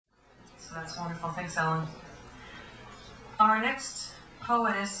So that's wonderful. Thanks, Ellen. Our next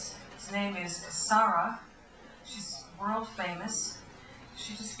poetess, his name is Kasara. She's world famous.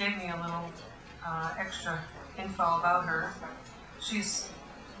 She just gave me a little extra info about her. She's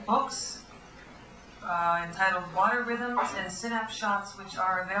books entitled Water Rhythms and Synapse Shots, which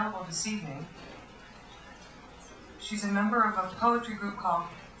are available this evening. She's a member of a poetry group called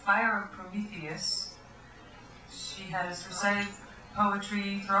Fire of Prometheus. She has recited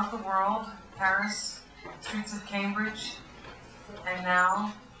poetry throughout the world, Paris, streets of Cambridge, and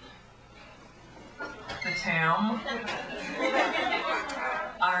now the town.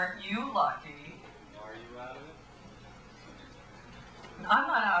 Aren't you lucky? Are you out of it? I'm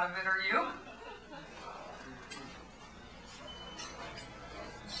not out of it, are you?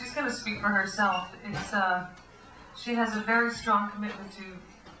 She's going to speak for herself. She has a very strong commitment to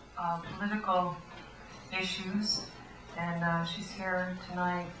political issues, and she's here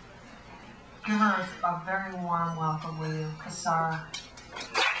tonight. Give her a very warm welcome, will you, Kasara?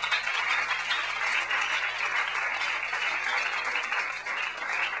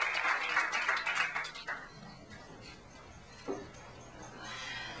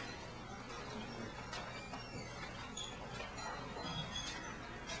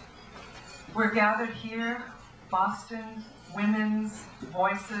 We're gathered here, Boston women's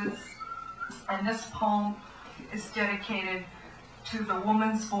voices, and this poem is dedicated to the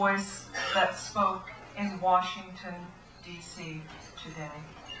woman's voice that spoke in Washington, D.C. today.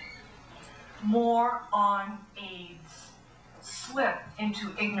 More on AIDS. Slip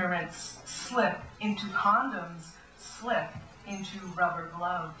into ignorance, slip into condoms, slip into rubber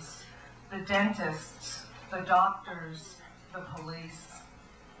gloves. The dentists, the doctors, the police.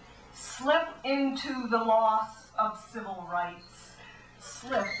 Slip into the loss of civil rights.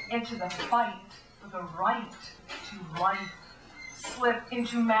 Slip into the fight for the right to life. Slip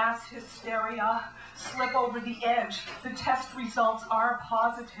into mass hysteria. Slip over the edge. The test results are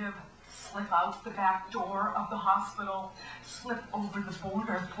positive. Slip out the back door of the hospital. Slip over the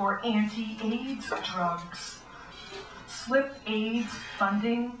border for anti-AIDS drugs. Slip AIDS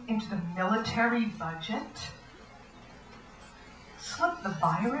funding into the military budget. Slip the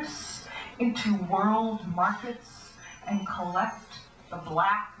virus into world markets and collect the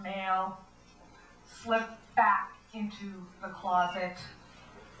blackmail. Slip back into the closet.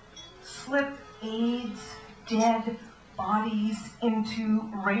 Slip AIDS dead bodies into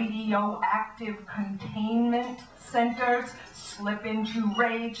radioactive containment centers. Slip into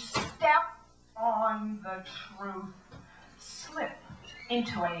rage. Step on the truth. Slip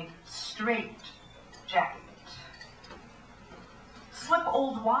into a straight jacket. Slip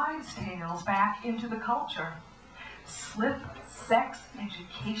old wives' tales back into the culture. Slip sex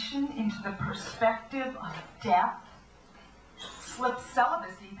education into the perspective of death. Slip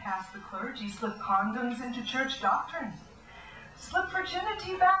celibacy past the clergy. Slip condoms into church doctrine. Slip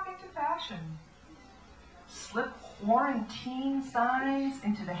virginity back into fashion. Slip quarantine signs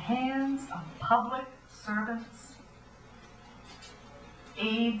into the hands of public servants.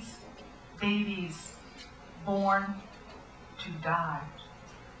 AIDS babies born to die.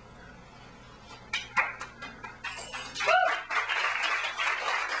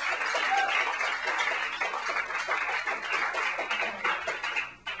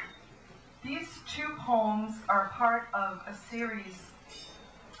 These two poems are part of a series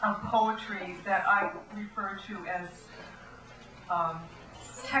of poetry that I refer to as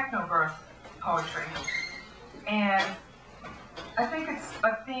technobirth poetry. And I think it's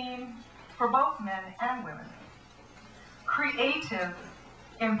a theme for both men and women. Creative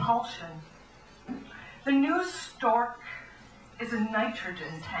impulsion. The new stork is a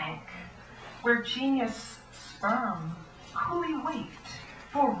nitrogen tank where genius sperm coolly wait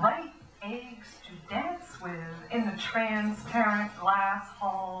for ripe eggs to dance with in the transparent glass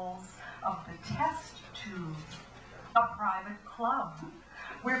halls of the test tube, a private club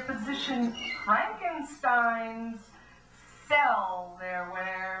where physician Frankensteins sell their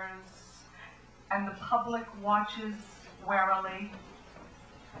wares and the public watches warily,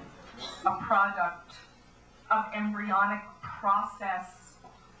 a product of embryonic process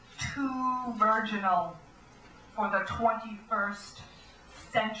too virginal for the 21st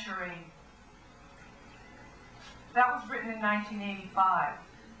century. That was written in 1985.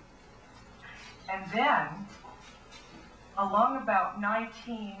 And then, along about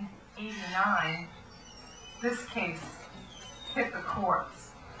 1989, this case hit the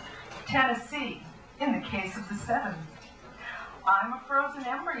courts. Tennessee, in the case of the seven. I'm a frozen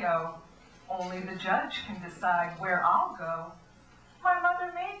embryo. Only the judge can decide where I'll go. My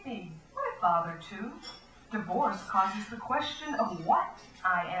mother made me, my father too. Divorce causes the question of what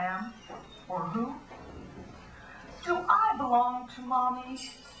I am. to mommy?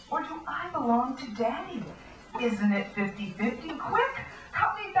 Or do I belong to daddy? Isn't it 50-50? Quick,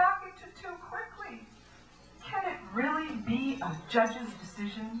 cut me back into two quickly. Can it really be a judge's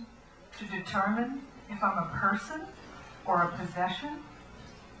decision to determine if I'm a person or a possession?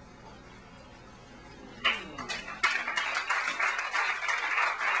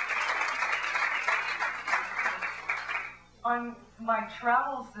 On my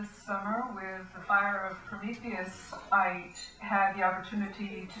travels this summer with the Fire of Prometheus, I had the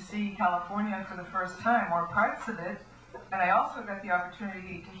opportunity to see California for the first time, or parts of it, and I also got the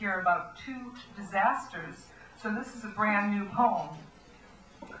opportunity to hear about two disasters. So this is a brand new poem.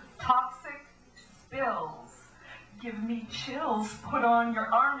 Toxic spills give me chills, put on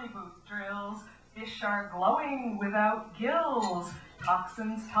your army boot drills, fish are glowing without gills.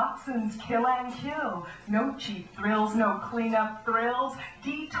 Toxins, toxins, kill and kill. No cheap thrills, no cleanup thrills.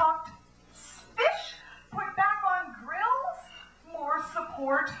 Detoxed fish put back on grills. More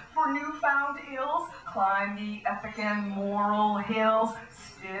support for newfound ills. Climb the ethic and moral hills.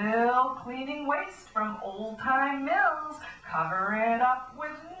 Still cleaning waste from old-time mills. Cover it up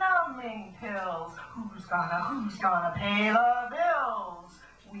with numbing pills. Who's gonna pay the bills?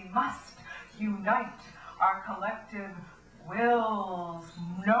 We must unite our collective wills.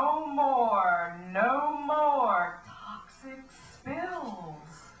 No more toxic spills.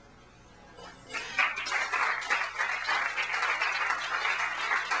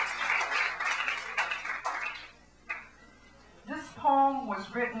 This poem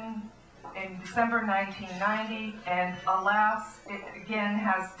was written in December 1990, and alas, it again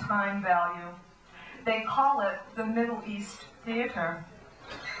has time value. They call it the Middle East Theater.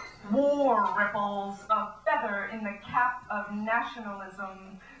 War ripples, a feather in the cap of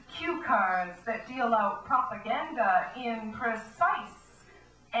nationalism, cue cards that deal out propaganda in precise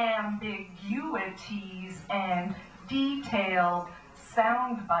ambiguities and detailed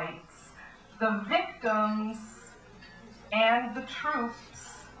sound bites. The victims and the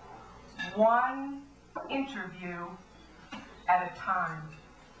troops, one interview at a time.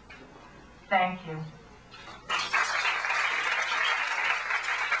 Thank you.